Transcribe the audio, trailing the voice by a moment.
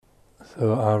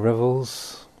So our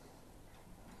revels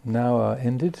now are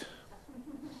ended.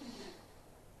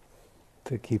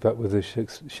 To keep up with the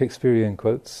Shakespearean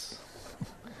quotes,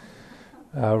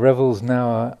 our revels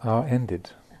now are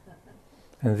ended.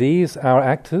 And these, our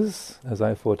actors, as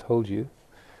I foretold you,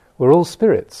 were all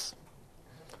spirits.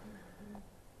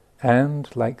 And,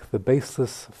 like the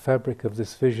baseless fabric of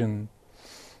this vision,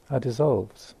 are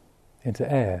dissolved into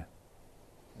air,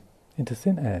 into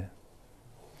thin air.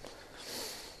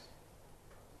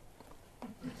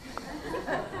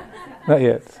 Not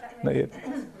yet, not yet.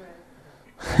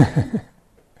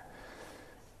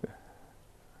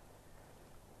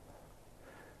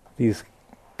 These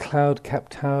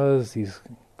cloud-capped towers, these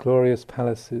glorious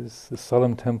palaces, the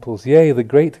solemn temples, yea, the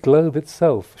great globe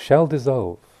itself shall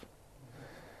dissolve.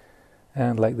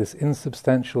 And like this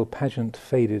insubstantial pageant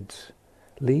faded,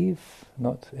 leave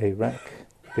not a rack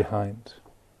behind.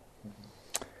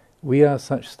 We are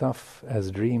such stuff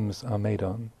as dreams are made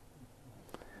on,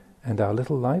 and our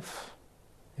little life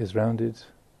is rounded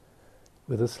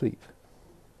with a sleep.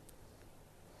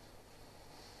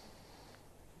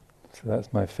 So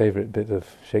that's my favourite bit of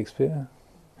Shakespeare.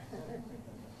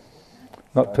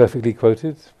 Not perfectly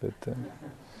quoted, but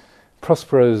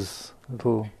Prospero's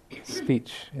little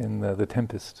speech in The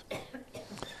Tempest,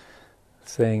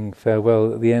 saying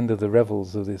farewell at the end of the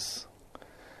revels of this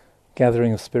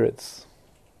gathering of spirits.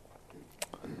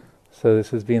 So this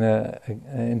has been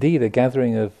indeed a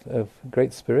gathering of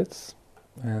great spirits,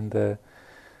 and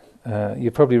you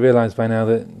probably realise by now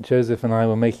that Joseph and I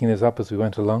were making this up as we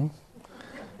went along.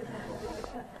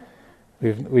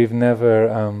 We've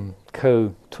never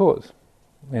co-taught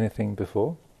anything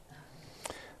before,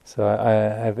 so I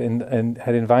have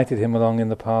had invited him along in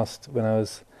the past when I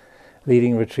was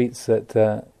leading retreats at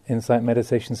Insight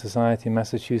Meditation Society in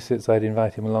Massachusetts. I'd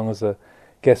invite him along as a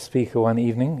guest speaker one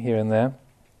evening here and there.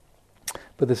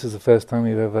 But this is the first time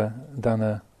we've ever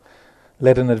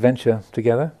led an adventure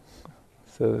together.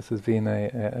 So this has been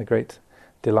a great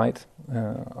delight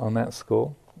on that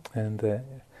score, and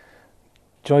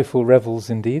joyful revels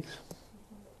indeed.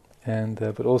 And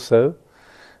but also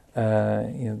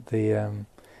the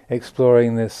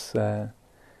exploring this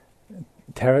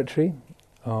territory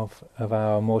of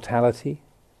our mortality,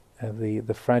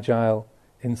 the fragile,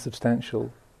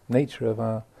 insubstantial nature of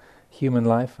our human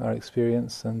life, our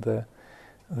experience, and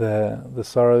the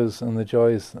sorrows and the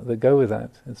joys that go with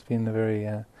that. It's been very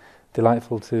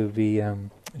delightful to be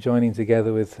joining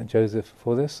together with Joseph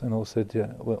for this, and also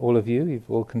all of you. You've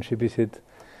all contributed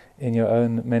in your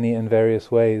own many and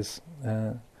various ways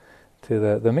to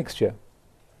the mixture.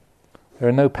 There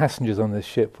are no passengers on this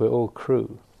ship, we're all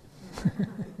crew.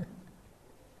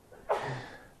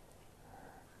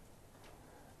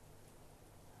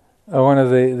 One of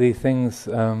the things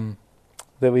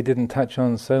that we didn't touch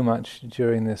on so much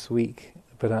during this week,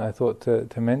 but I thought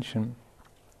to mention,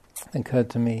 occurred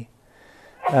to me.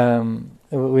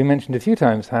 We mentioned a few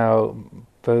times how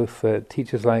both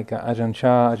teachers like Ajahn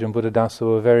Chah, Ajahn Buddhadasa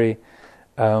were very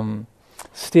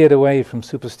steered away from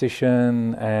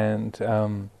superstition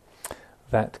and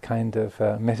that kind of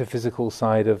metaphysical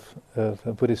side of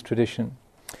Buddhist tradition.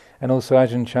 And also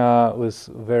Ajahn Chah was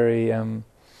very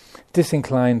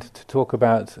disinclined to talk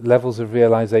about levels of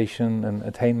realization and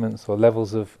attainments, or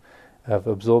levels of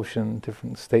absorption,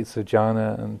 different states of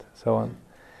jhana and so on.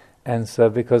 And so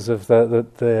because of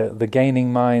the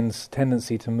gaining mind's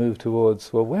tendency to move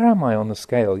towards, well, where am I on the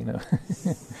scale,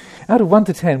 Out of 1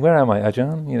 to 10, where am I,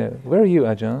 Ajahn? Where are you,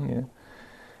 Ajahn?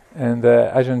 And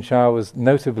Ajahn Chah was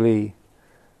notably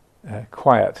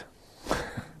quiet.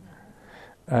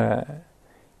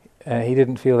 He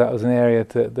didn't feel that was an area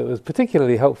that was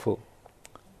particularly helpful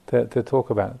to talk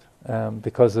about,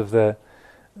 because of the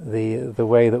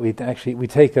way that we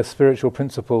take a spiritual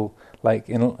principle like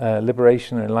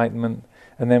liberation or enlightenment,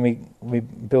 and then we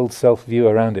build self-view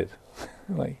around it.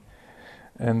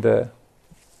 And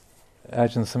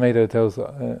Ajahn Sumedho tells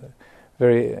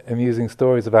very amusing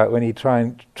stories about when he try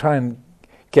and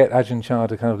get Ajahn Chah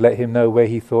to kind of let him know where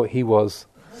he thought he was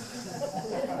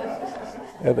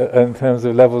in terms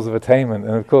of levels of attainment.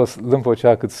 And of course Lumpur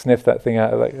Cha could sniff that thing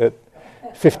out at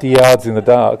 50 yards in the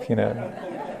dark,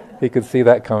 He could see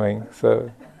that coming,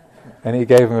 and he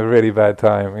gave him a really bad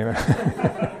time,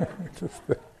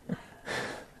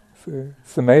 So,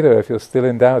 Sumedho, if you're still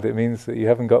in doubt, it means that you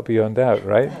haven't got beyond doubt,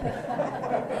 right?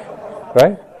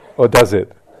 Right? Or does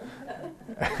it?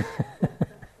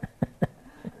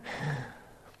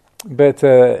 But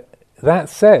that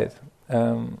said,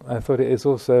 I thought it is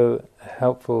also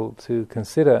helpful to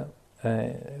consider,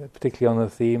 particularly on the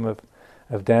theme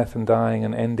of death and dying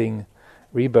and ending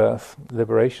rebirth,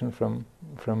 liberation from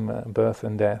birth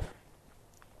and death,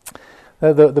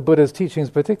 the Buddha's teachings,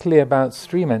 particularly about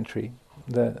stream entry,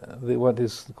 what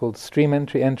is called stream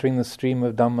entry, entering the stream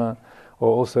of Dhamma, or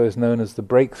also is known as the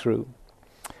breakthrough.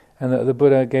 And the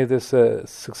Buddha gave this a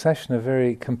succession of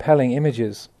very compelling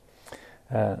images.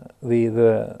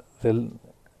 The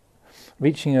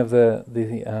reaching of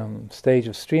the stage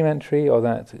of stream entry, or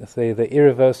that, say, the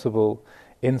irreversible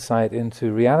insight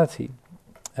into reality.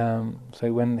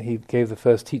 So when he gave the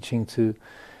first teaching to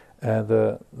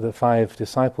the 5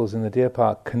 disciples in the deer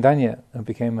park, Kandanya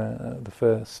became the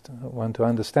first one to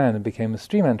understand and became a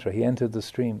stream enterer. He entered the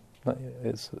stream.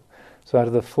 So out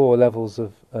of the 4 levels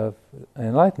of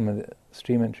enlightenment,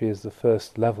 stream entry is the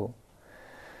first level.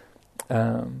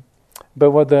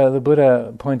 But what the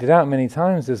Buddha pointed out many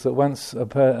times is that once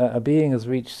a being has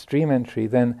reached stream entry,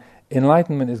 then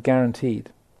enlightenment is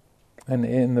guaranteed. And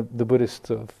in the Buddhist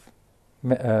sort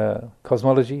of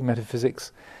cosmology,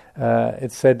 metaphysics,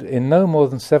 it's said in no more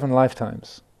than 7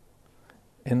 lifetimes,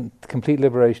 complete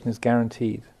liberation is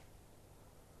guaranteed.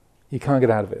 You can't get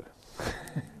out of it.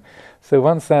 So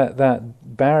once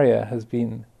that barrier has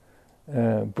been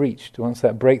breached, once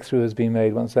that breakthrough has been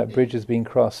made, once that bridge has been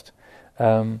crossed,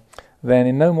 then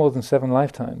in no more than 7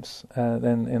 lifetimes,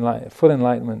 then full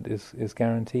enlightenment is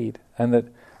guaranteed. And that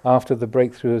after the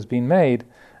breakthrough has been made,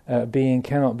 being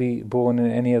cannot be born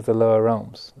in any of the lower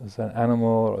realms, as an animal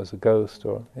or as a ghost,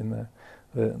 or in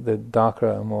the darker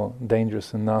and more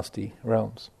dangerous and nasty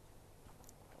realms.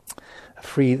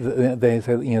 They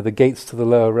say, the gates to the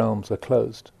lower realms are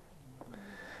closed.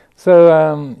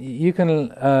 So you can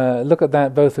look at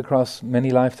that both across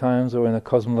many lifetimes or in a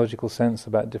cosmological sense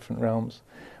about different realms.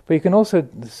 But you can also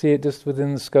see it just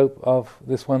within the scope of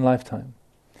this one lifetime.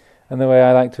 And the way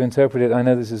I like to interpret it, I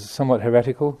know this is somewhat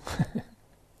heretical.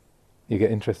 You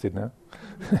get interested now.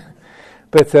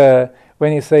 But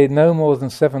when you say no more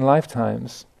than 7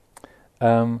 lifetimes,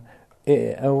 one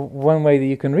way that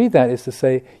you can read that is to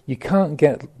say you can't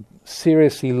get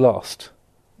seriously lost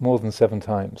more than 7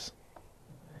 times.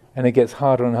 And it gets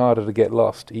harder and harder to get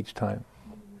lost each time.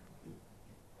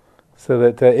 So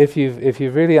that if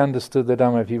you've really understood the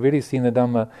Dhamma, if you've really seen the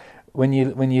Dhamma, when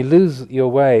you lose your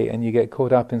way and you get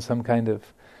caught up in some kind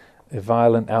of a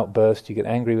violent outburst, you get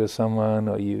angry with someone,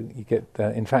 or you get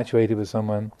infatuated with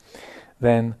someone,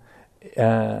 then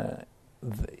it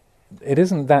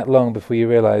isn't that long before you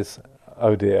realize,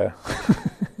 oh dear,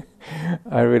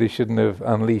 I really shouldn't have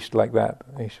unleashed like that.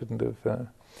 I shouldn't have.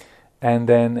 And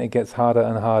then it gets harder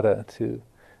and harder to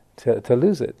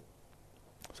lose it.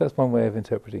 So that's one way of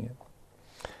interpreting it.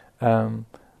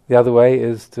 The other way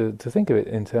is to think of it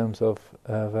in terms of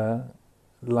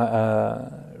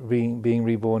being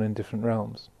reborn in different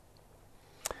realms.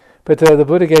 But the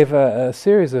Buddha gave a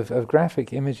series of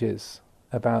graphic images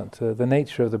about the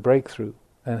nature of the breakthrough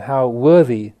and how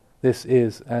worthy this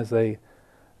is as an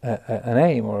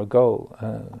aim or a goal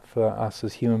for us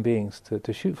as human beings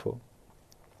to shoot for.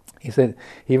 He said,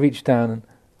 he reached down and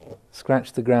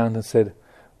scratched the ground and said,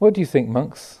 "What do you think,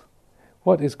 monks?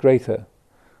 What is greater,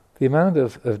 the amount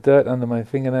of dirt under my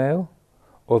fingernail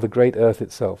or the great earth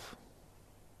itself?"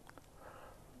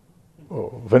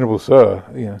 "Oh, Venerable Sir,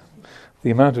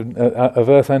 the amount of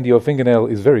earth under your fingernail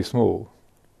is very small.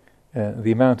 But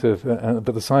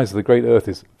the size of the great earth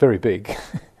is very big."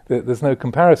 There's no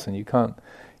comparison. You can't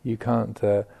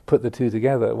put the two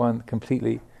together. One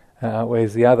completely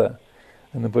outweighs the other.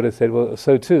 And the Buddha said, well,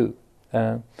 so too,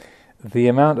 the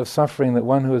amount of suffering that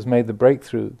one who has made the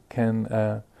breakthrough can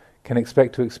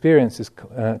expect to experience is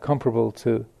comparable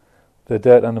to the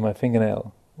dirt under my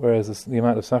fingernail, whereas the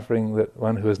amount of suffering that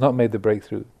one who has not made the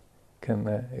breakthrough can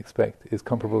expect is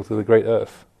comparable to the great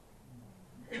earth.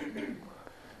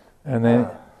 And then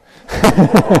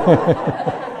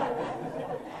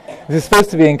this is supposed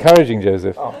to be encouraging,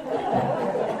 Joseph.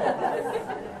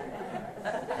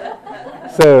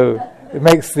 So it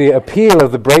makes the appeal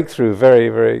of the breakthrough very,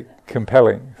 very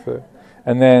compelling. So,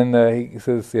 and then he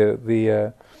says,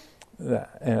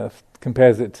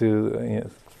 compares it to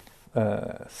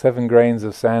 7 grains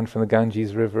of sand from the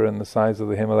Ganges River and the size of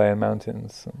the Himalayan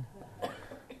mountains. And,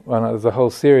 there's a whole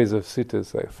series of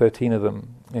suttas, like 13 of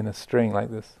them in a string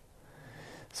like this.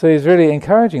 So he's really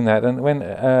encouraging that. And when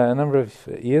a number of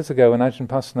years ago, when Ajahn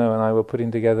Pasanno and I were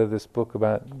putting together this book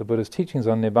about the Buddha's teachings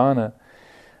on Nibbana,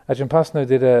 Ajahn Pasanno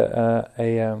did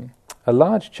a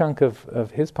large chunk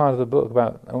of his part of the book,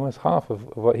 about almost half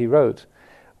of what he wrote,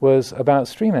 was about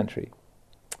stream entry,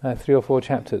 3 or 4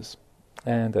 chapters.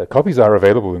 And copies are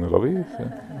available in the lobby,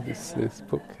 so this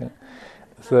book.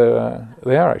 So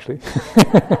they are actually.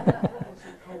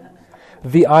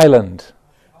 The Island.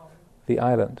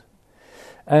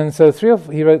 And so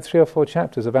he wrote 3 or 4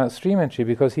 chapters about stream entry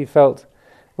because he felt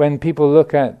when people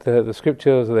look at the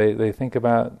scriptures, or they think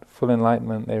about full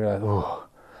enlightenment, they realize, oh,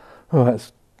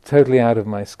 that's totally out of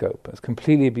my scope. That's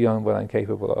completely beyond what I'm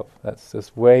capable of. That's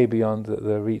just way beyond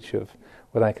the reach of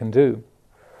what I can do.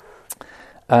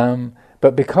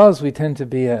 But because we tend to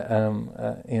be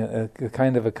a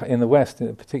kind of in the West,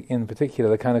 in particular,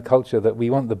 the kind of culture that we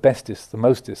want the bestest, the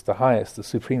mostest, the highest, the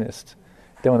supremest.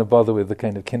 Don't want to bother with the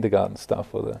kind of kindergarten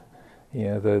stuff or the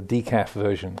decaf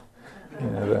version.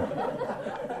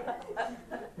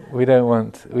 We don't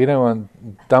want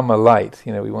Dhamma light.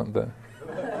 We want the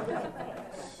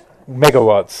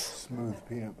megawatts. Smooth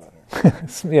peanut butter.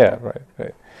 Yeah,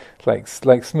 right.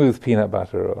 Like smooth peanut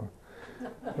butter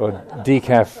or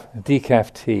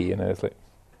decaf tea. It's like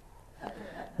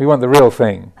we want the real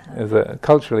thing.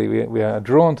 Culturally, we are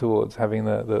drawn towards having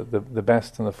the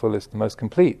best and the fullest, the most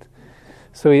complete.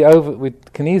 So we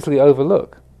can easily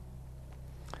overlook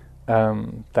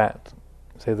that,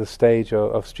 say, the stage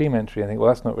of stream entry, and think, well,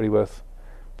 that's not really worth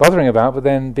bothering about. But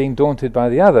then being daunted by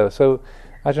the other. So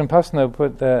Ajahn Pasanno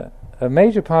put a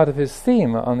major part of his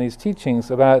theme on these teachings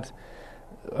about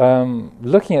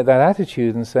looking at that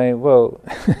attitude and saying, well,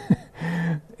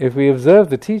 if we observe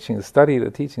the teachings, study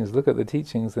the teachings, look at the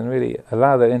teachings, and really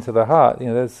allow that into the heart,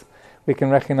 we can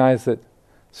recognize that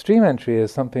stream entry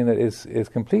is something that is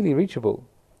completely reachable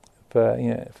for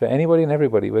anybody and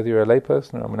everybody, whether you're a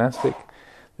layperson or a monastic.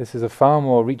 This is a far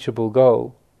more reachable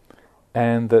goal,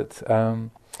 and that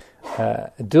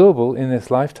doable in this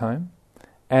lifetime.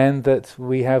 And that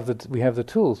we have the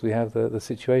tools, we have the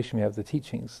situation, we have the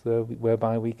teachings,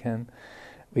 whereby we can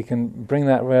bring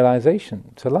that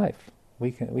realization to life.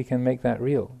 We can make that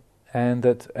real, and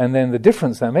then the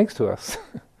difference that makes to us,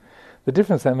 the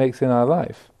difference that makes in our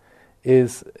life,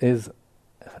 is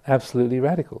absolutely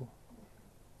radical.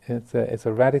 It's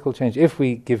a radical change if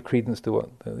we give credence to what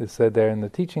is said there in the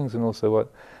teachings, and also what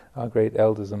our great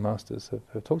elders and masters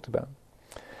have talked about.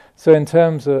 So, in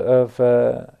terms of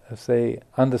say,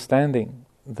 understanding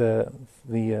the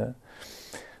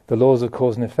laws of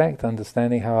cause and effect,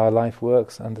 understanding how our life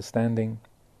works, understanding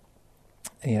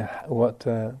what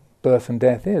birth and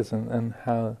death is, and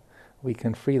how we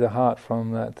can free the heart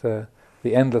from that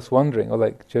the endless wandering, or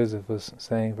like Joseph was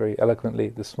saying very eloquently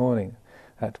this morning,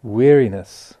 that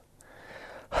weariness.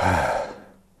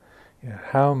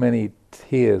 How many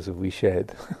tears have we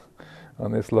shed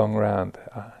on this long round?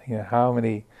 How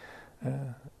many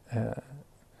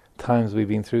times we've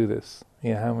been through this.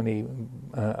 How many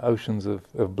oceans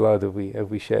of blood have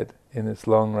we shed in this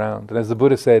long round? And as the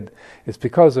Buddha said, it's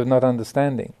because of not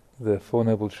understanding the Four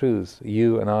Noble Truths.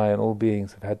 You and I and all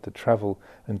beings have had to travel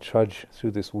and trudge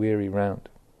through this weary round.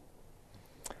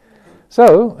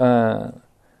 So,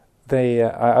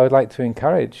 I would like to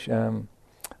encourage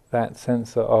that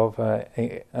sense of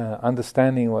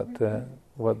understanding what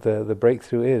the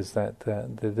breakthrough is, that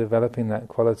the developing that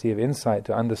quality of insight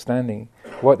to understanding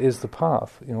what is the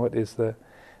path, what is the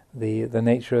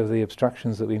nature of the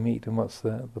obstructions that we meet, and what's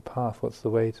the path, what's the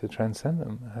way to transcend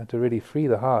them, to really free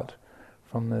the heart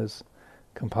from those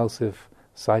compulsive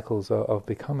cycles of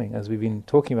becoming, as we've been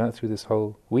talking about through this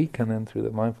whole week, and then through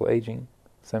the Mindful Aging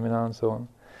seminar and so on,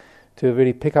 to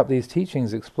really pick up these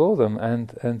teachings, explore them, and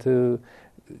to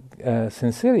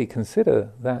sincerely consider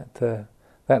that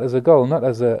as a goal, not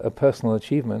as a personal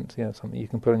achievement, something you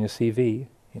can put on your CV.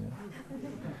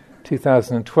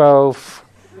 2012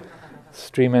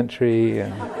 stream entry,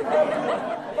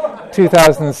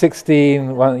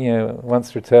 2016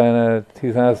 once returner,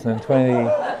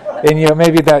 2020.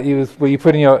 Maybe that you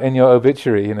put in your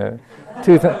obituary.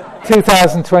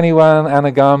 2021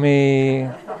 anagami.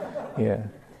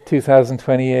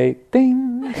 2028.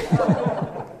 Ding.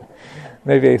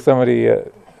 Maybe some of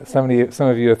you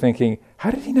are thinking,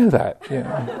 how did he know that?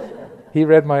 He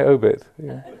read my obit,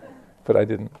 but I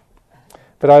didn't.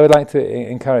 But I would like to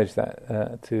encourage that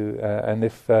and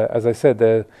if, as I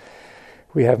said,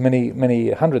 we have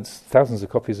many hundreds, thousands of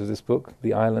copies of this book,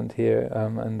 The Island, here,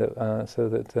 so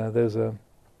that those are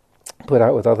put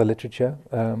out with other literature.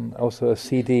 Also a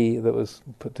CD that was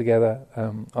put together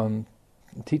on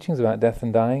teachings about death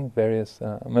and dying, various,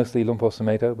 mostly Luang Por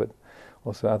Sumedho, but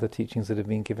also other teachings that have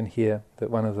been given here, that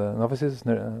one of the novices,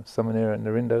 Samanera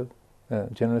Narindo,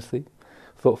 generously,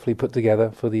 thoughtfully put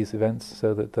together for these events,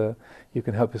 so that you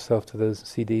can help yourself to those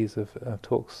CDs of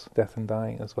talks, death and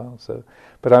dying as well. So,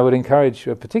 but I would encourage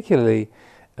particularly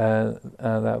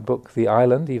that book, The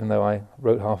Island, even though I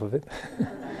wrote half of it,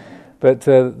 but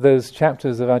those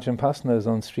chapters of Ajahn Pasanno's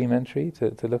on stream entry,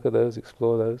 to look at those,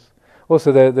 explore those.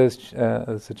 Also, there's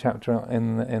a chapter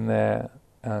in there,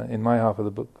 in my half of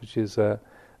the book, which is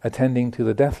attending to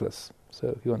the deathless. So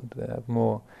if you want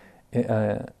more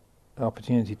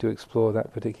opportunity to explore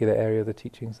that particular area of the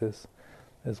teachings, there's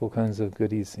all kinds of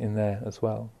goodies in there as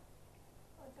well.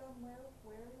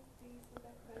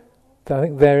 I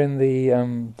think they're in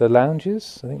the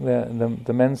lounges. I think they're in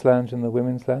the men's lounge and the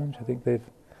women's lounge. I think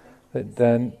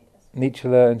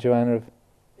Nicola and Joanna have.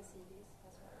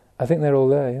 I think they're all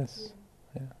there. Yes,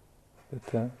 yeah.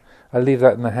 But I leave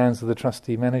that in the hands of the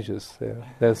trustee managers.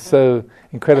 They're so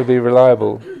incredibly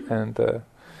reliable and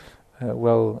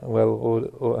well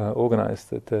organised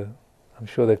that I'm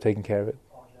sure they've taken care of it.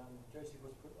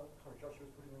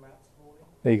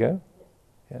 There you go.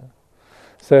 Yeah.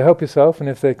 So help yourself, and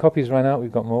if the copies run out,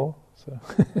 we've got more. So,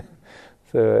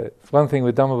 it's one thing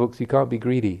with Dhamma books, you can't be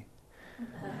greedy.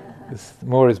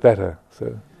 More is better.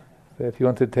 So if you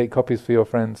want to take copies for your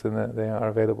friends, then they are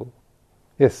available.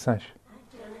 Yes, Sash.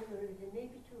 There may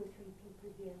be 2 or 3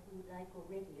 people here who would like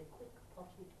already a quick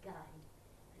potted guide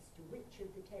as to which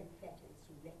of the 10 fetters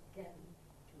you let go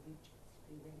to reach its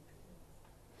free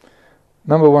entrance.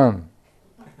 Number 1.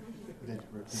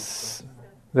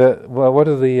 What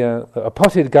are a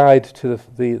potted guide to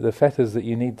the fetters that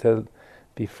you need to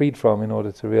be freed from in order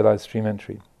to realize stream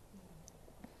entry?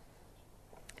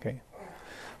 Okay.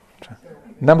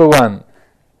 Number 1,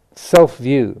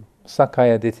 self-view,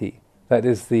 Sakkaya Ditthi. That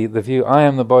is the view, I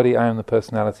am the body, I am the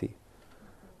personality.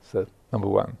 So, number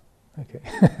 1. Okay.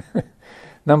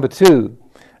 Number 2,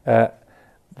 the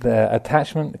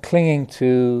attachment, clinging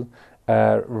to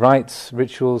rites,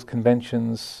 rituals,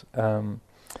 conventions,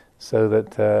 so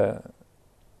that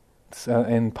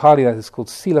in Pali that is called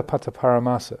Silapata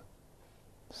Paramasa.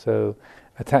 So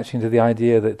attaching to the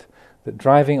idea that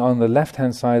driving on the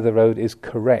left-hand side of the road is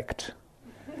correct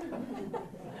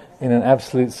in an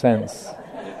absolute sense.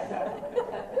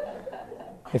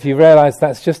 If you realize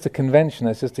that's just a convention,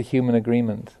 that's just a human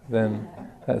agreement, then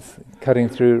that's cutting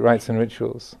through rites and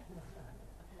rituals.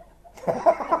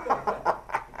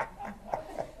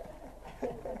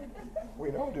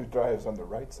 We know who drives on the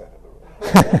right side of the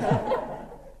road.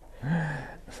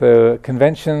 So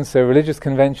conventions, so religious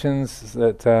conventions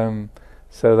that,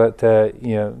 so that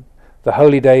the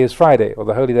holy day is Friday, or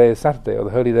the holy day is Saturday, or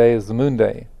the holy day is the moon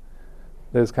day.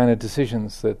 Those kind of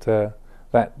decisions that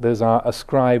those are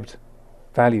ascribed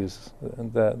values.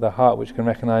 The heart which can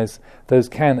recognize those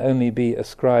can only be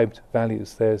ascribed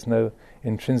values. There is no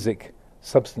intrinsic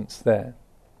substance there.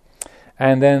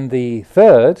 And then the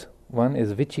third one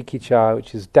is vichikicha,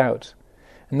 which is doubt.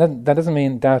 And that doesn't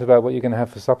mean doubt about what you're going to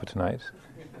have for supper tonight.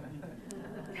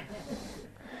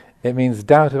 It means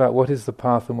doubt about what is the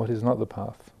path and what is not the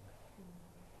path.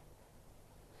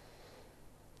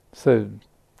 So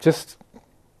just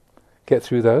get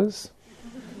through those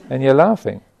and you're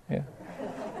laughing. Yeah.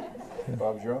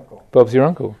 Bob's your uncle. Bob's your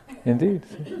uncle, indeed.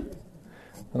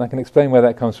 And I can explain where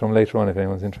that comes from later on if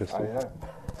anyone's interested. Yeah.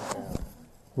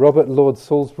 Robert Lord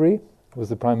Salisbury was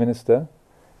the Prime Minister,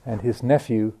 and his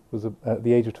nephew was at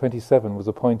the age of 27 was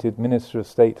appointed Minister of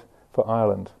State for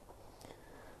Ireland.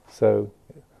 So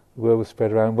the word was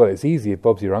spread around, well, it's easy if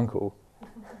Bob's your uncle.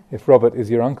 If Robert is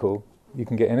your uncle, you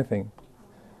can get anything.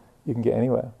 You can get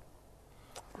anywhere.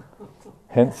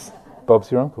 Hence,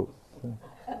 Bob's your uncle. So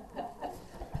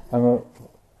I'm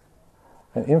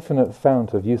an infinite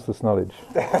fount of useless knowledge.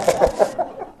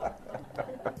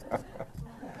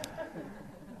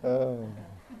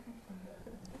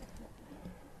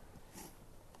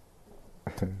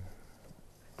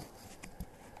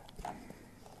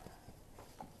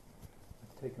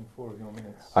 Taken 4 of your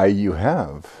minutes. You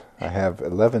have. I have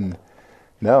 11.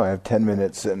 No, I have 10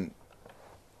 minutes and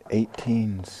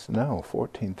 14,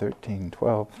 13,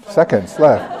 12 seconds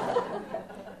left.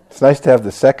 It's nice to have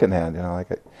the second hand, like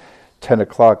at 10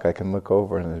 o'clock I can look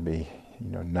over and it'll be,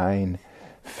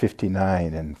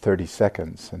 9:59 and 30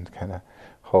 seconds and kind of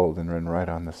hold and run right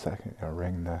on the second,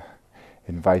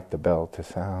 invite the bell to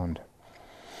sound.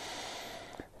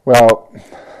 Well,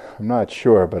 I'm not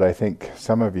sure, but I think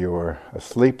some of you were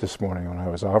asleep this morning when I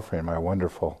was offering my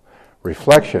wonderful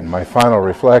reflection, my final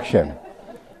reflection.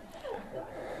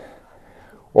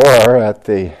 Or at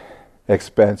the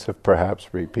expense of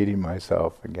perhaps repeating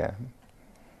myself again.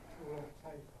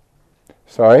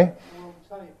 Sorry?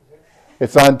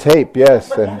 It's on tape,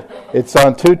 yes, and it's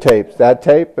on 2 tapes, that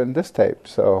tape and this tape.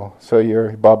 So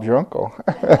you're Bob's your uncle.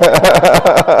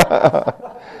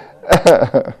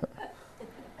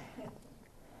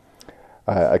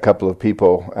 A couple of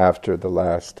people after the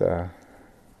last,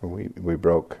 we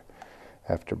broke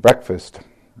after breakfast,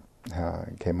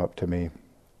 came up to me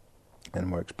and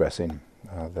were expressing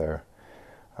their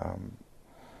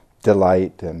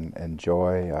delight and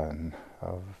joy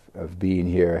of being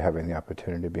here, having the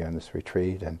opportunity to be on this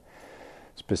retreat, and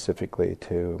specifically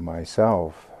to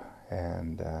myself.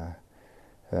 And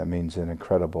That means an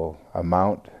incredible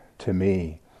amount to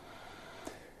me.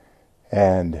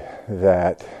 And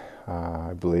that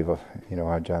I believe,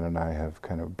 Ajahn and I have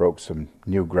kind of broke some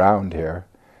new ground here,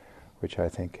 which I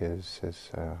think is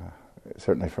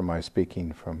certainly from my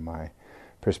speaking, from my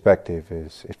perspective,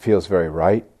 it feels very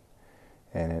right,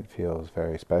 and it feels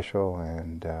very special,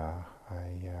 and I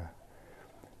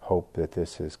hope that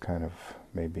this is kind of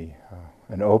maybe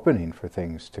an opening for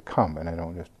things to come, and I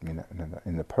don't just mean that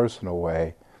in the personal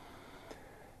way.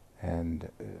 And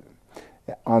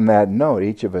on that note,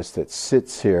 each of us that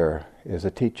sits here is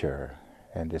a teacher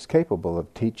and is capable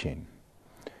of teaching.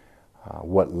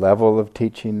 What level of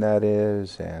teaching that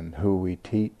is and who we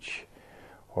teach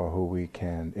or who we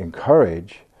can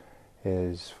encourage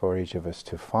is for each of us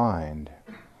to find.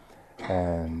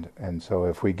 And so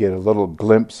if we get a little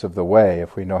glimpse of the way,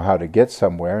 if we know how to get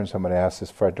somewhere and somebody asks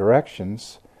us for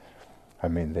directions, I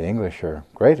mean, the English are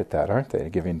great at that, aren't they?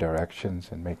 Giving directions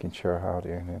and making sure how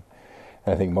to. And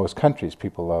I think most countries,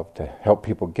 people love to help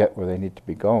people get where they need to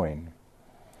be going.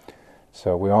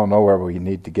 So we all know where we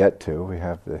need to get to. We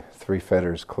have the 3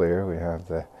 fetters clear. We have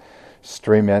the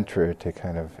stream entry to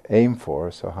kind of aim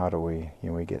for. So how do we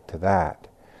get to that?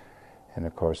 And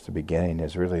of course, the beginning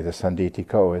is really the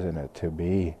Sanditiko, isn't it? To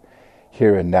be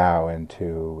here and now and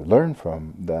to learn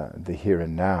from the here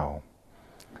and now.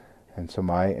 And so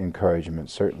my encouragement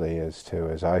certainly is to,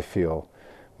 as I feel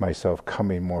myself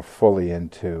coming more fully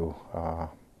into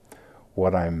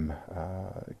what I'm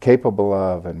capable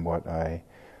of and what I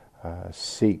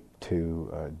seek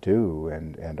to do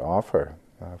and offer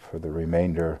for the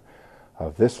remainder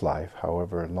of this life,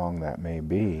 however long that may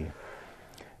be,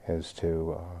 is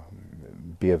to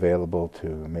be available to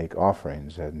make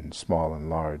offerings, and small and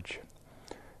large.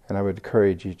 And I would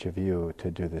encourage each of you to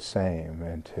do the same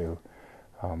and to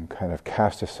kind of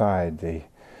cast aside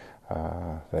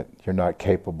that you're not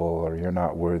capable or you're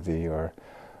not worthy or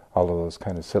all of those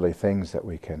kind of silly things that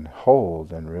we can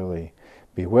hold and really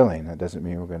be willing. That doesn't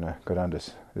mean we're going to go down to,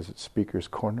 is it Speaker's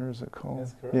Corner, is it called?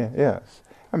 That's correct. Yeah, yes.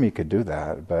 I mean, you could do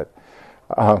that, but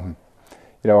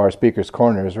our Speaker's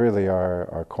Corner is really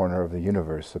our corner of the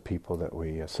universe, the people that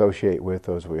we associate with,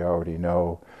 those we already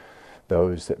know,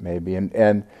 those that may be.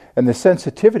 And the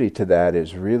sensitivity to that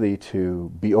is really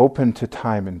to be open to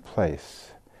time and place.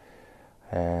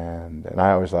 And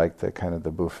I always like the kind of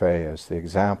the buffet as the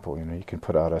example. You can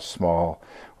put out a small,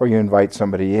 or you invite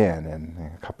somebody in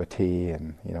and a cup of tea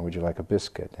and, would you like a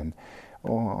biscuit? And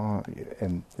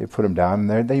they put them down and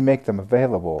there they make them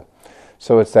available.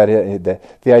 So it's that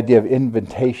the idea of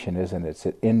invitation, isn't it? It's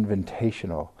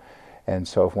invitational. And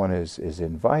so if one is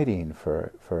inviting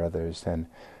for others, then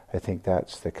I think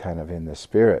that's the kind of in the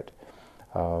spirit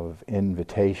of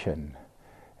invitation.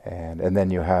 And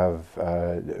then you have,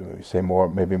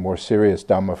 maybe more serious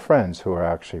Dhamma friends who are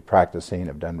actually practicing,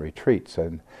 have done retreats.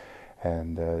 And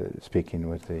speaking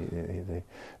with the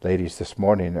ladies this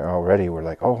morning already, were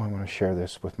like, oh, I want to share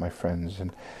this with my friends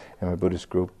and my Buddhist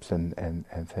groups and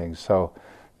things. So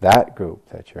that group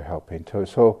that you're helping to.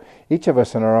 So each of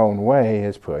us in our own way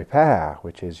is puipa,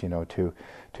 which is, to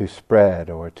spread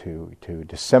or to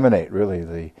disseminate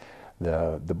really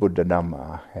the Buddha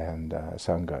Dhamma and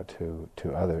Sangha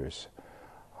to others.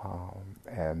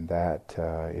 And that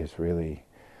is really,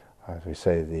 as we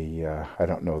say, I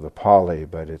don't know the Pali,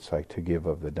 but it's like to give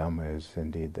of the Dhamma is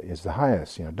the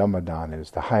highest. Dhammadana is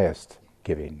the highest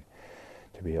giving,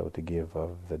 to be able to give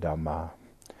of the Dhamma.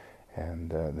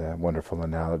 And the wonderful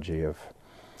analogy of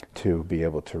to be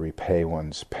able to repay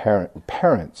one's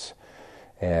parents,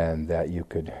 and that you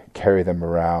could carry them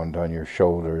around on your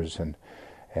shoulders and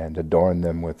adorn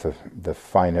them with the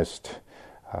finest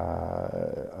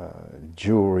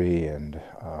jewelry and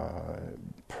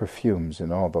perfumes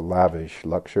and all the lavish,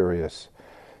 luxurious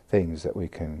things that we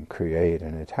can create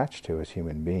and attach to as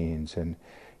human beings. And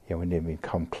we need to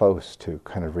come close to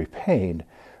kind of repaying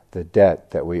the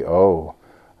debt that we owe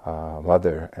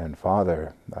mother and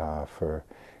father for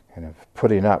kind of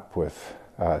putting up with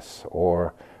us,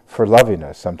 or for loving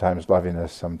us, sometimes putting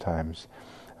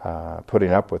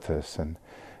up with us. And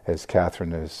as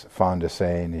Catherine is fond of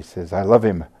saying, he says, I love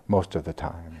him most of the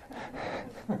time.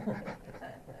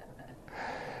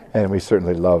 And we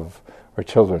certainly love our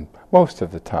children most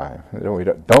of the time. We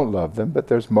don't love them, but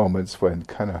there's moments when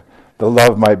kind of the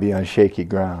love might be on shaky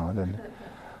ground, and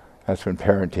that's when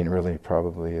parenting really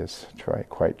probably is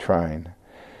quite trying.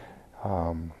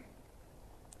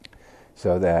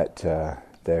 So that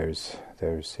there's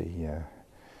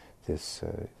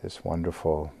this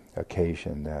wonderful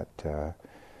occasion that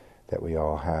we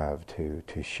all have to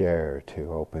share,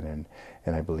 to open,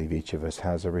 and I believe each of us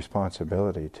has a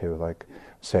responsibility to, like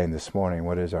saying this morning,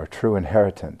 what is our true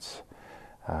inheritance?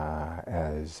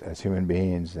 as human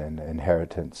beings and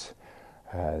inheritance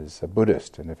as a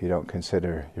Buddhist. And if you don't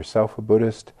consider yourself a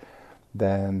Buddhist,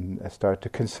 then start to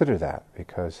consider that,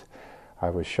 because I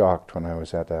was shocked when I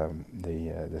was at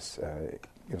it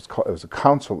was a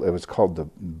council. It was called the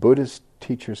Buddhist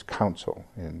Teachers Council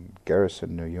in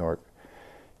Garrison, New York,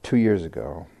 2 years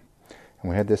ago, and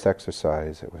we had this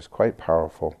exercise. It was quite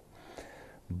powerful,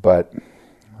 but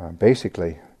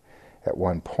basically, at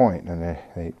one point, and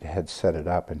they had set it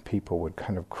up, and people would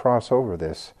kind of cross over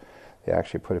this. They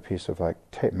actually put a piece of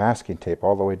masking tape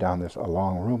all the way down a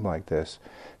long room like this,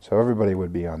 so everybody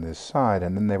would be on this side,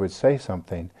 and then they would say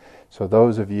something. So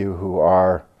those of you who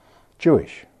are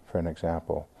Jewish, for an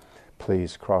example,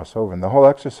 please cross over. And the whole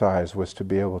exercise was to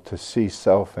be able to see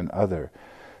self and other.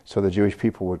 So the Jewish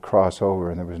people would cross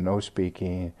over, and there was no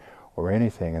speaking or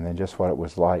anything, and then just what it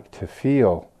was like to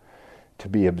feel, to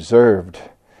be observed,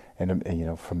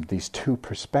 and from these two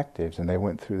perspectives. And they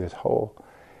went through this whole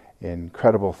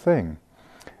incredible thing,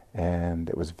 and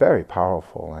it was very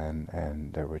powerful,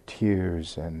 and there were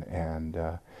tears,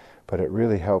 but it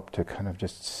really helped to kind of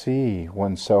just see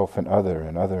oneself and other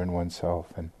and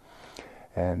oneself,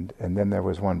 and then there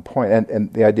was one point,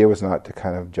 and the idea was not to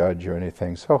kind of judge or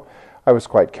anything, so I was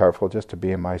quite careful just to be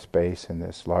in my space in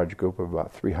this large group of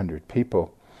about 300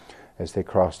 people as they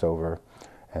crossed over,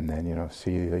 and then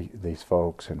see these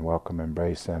folks and welcome,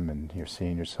 embrace them, and you're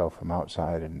seeing yourself from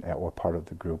outside and or part of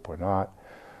the group or not,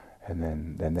 and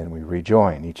then we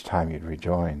rejoin. Each time you'd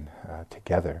rejoin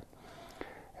together,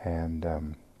 and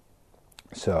and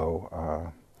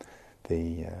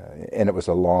it was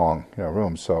a long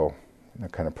room, so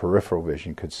kind of peripheral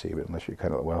vision could see, but unless you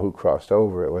kind of who crossed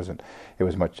over, it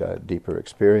was much deeper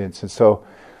experience. And so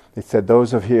it said,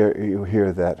 those of you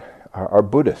here that are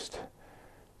Buddhist,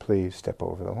 please step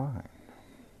over the line.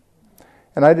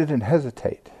 And I didn't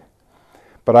hesitate,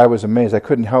 but I was amazed. I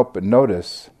couldn't help but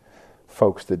notice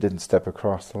folks that didn't step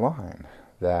across the line,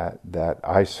 that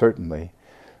I certainly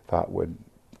thought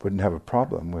wouldn't have a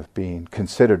problem with being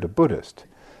considered a Buddhist.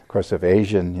 Of course, if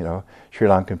Asian, Sri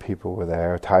Lankan people were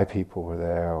there, Thai people were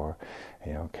there, or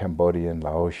Cambodian,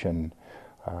 Laotian,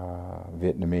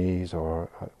 Vietnamese, or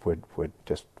would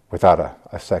just without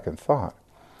a second thought.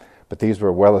 But these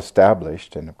were well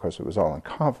established, and of course it was all in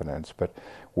confidence, but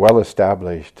well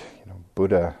established,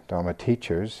 Buddha Dharma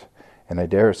teachers, and I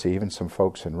dare say even some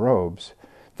folks in robes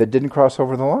that didn't cross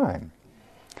over the line.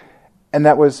 And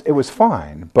it was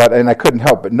fine, and I couldn't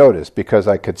help but notice, because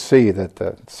I could see that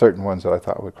the certain ones that I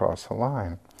thought would cross the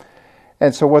line.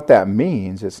 And so what that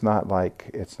means, it's not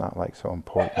like so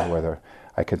important whether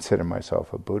I consider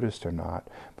myself a Buddhist or not,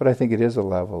 but I think it is a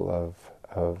level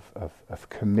of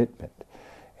commitment,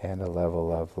 and a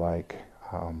level of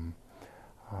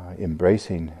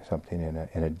embracing something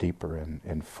in a deeper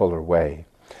and fuller way.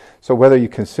 So whether you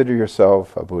consider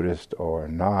yourself a Buddhist or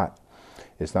not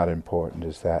is not important.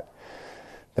 Is that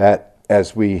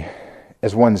as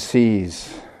one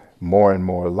sees more and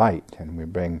more light, and we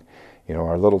bring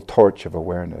our little torch of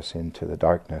awareness into the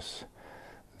darkness,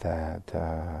 that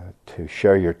to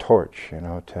share your torch,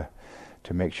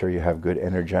 to make sure you have good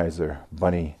Energizer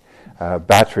Bunny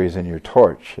batteries in your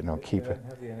torch, keep it.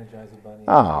 Have the Energizer Bunny.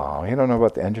 Oh, you don't know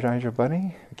about the Energizer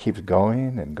Bunny? It keeps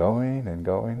going and going and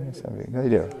going. They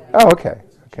do. Oh, okay.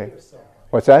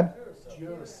 What's that?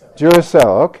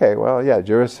 Duracell. Okay, well, yeah,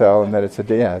 Duracell, and that it's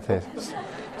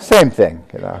same thing,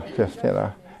 just.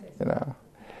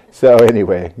 So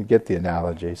anyway, you get the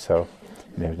analogy. So,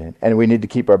 and we need to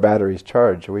keep our batteries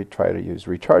charged. We try to use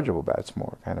rechargeable bats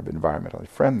more, kind of environmentally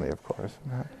friendly, of course.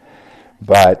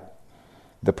 But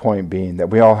the point being that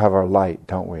we all have our light,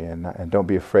 don't we? And don't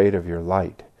be afraid of your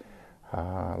light.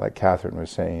 Like Catherine was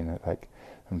saying,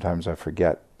 sometimes I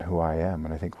forget who I am,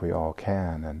 and I think we all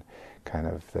can. And kind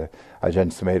of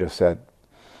Ajahn Sumedho said,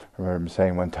 I remember him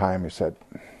saying one time, he said,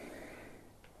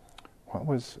 I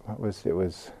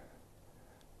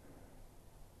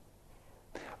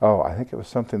think it was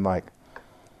something like,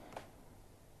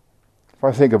 if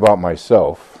I think about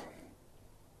myself,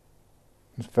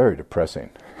 it's very depressing.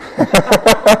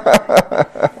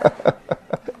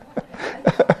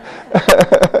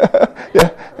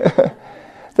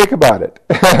 Think about it.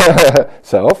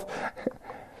 Self,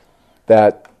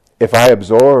 that if I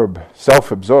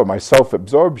self-absorb, my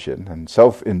self-absorption and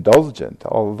self-indulgent,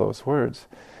 all of those words,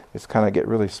 it's kind of get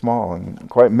really small and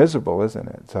quite miserable, isn't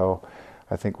it? So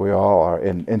I think we all are,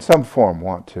 in some form,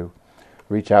 want to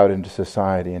reach out into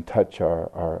society and touch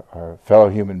our fellow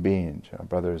human beings, our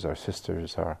brothers, our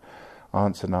sisters, our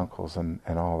aunts and uncles, and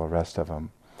all the rest of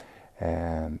them.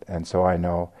 And so I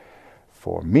know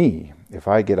for me, if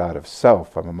I get out of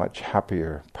self, I'm a much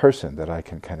happier person, that I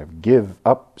can kind of give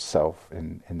up self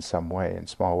in some way, in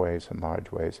small ways and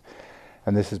large ways.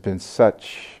 And this has been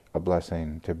such a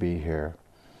blessing to be here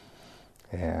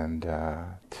and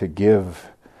to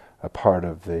give a part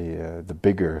of the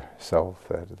bigger self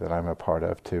that I'm a part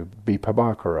of, to be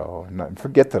Prabhakaro and not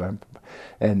forget that I'm,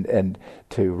 and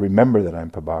to remember that I'm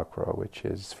Prabhakaro, which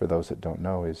is, for those that don't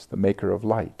know, is the maker of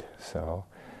light. So,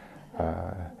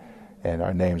 and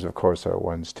our names, of course, are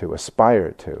ones to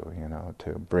aspire to,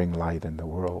 to bring light in the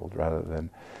world rather than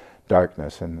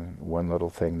darkness. And one little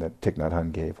thing that Thich Nhat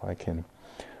Hanh gave, like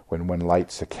when one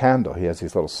lights a candle, he has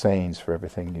these little sayings for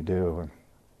everything you do.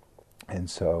 And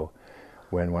so,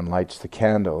 when one lights the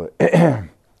candle,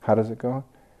 how does it go?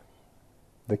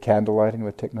 The candle lighting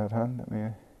with Thich Nhat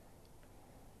Hanh?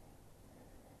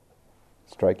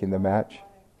 Striking the match?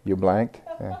 You blanked?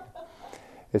 Yeah.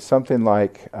 It's something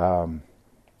like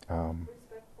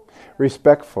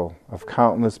respectful of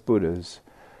countless Buddhas,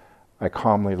 I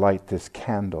calmly light this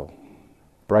candle,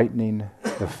 brightening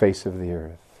the face of the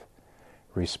earth.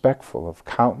 Respectful of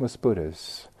countless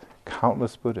Buddhas,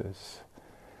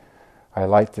 I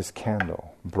light this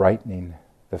candle, brightening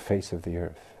the face of the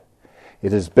earth.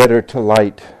 It is better to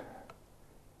light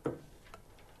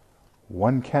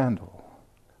one candle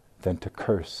than to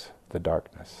curse the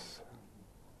darkness.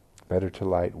 Better to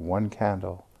light one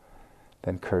candle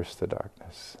than curse the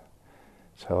darkness.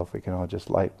 So if we can all just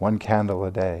light one candle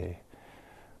a day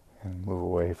and move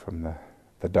away from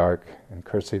the dark and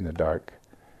cursing the dark,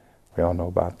 we all know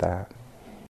about that.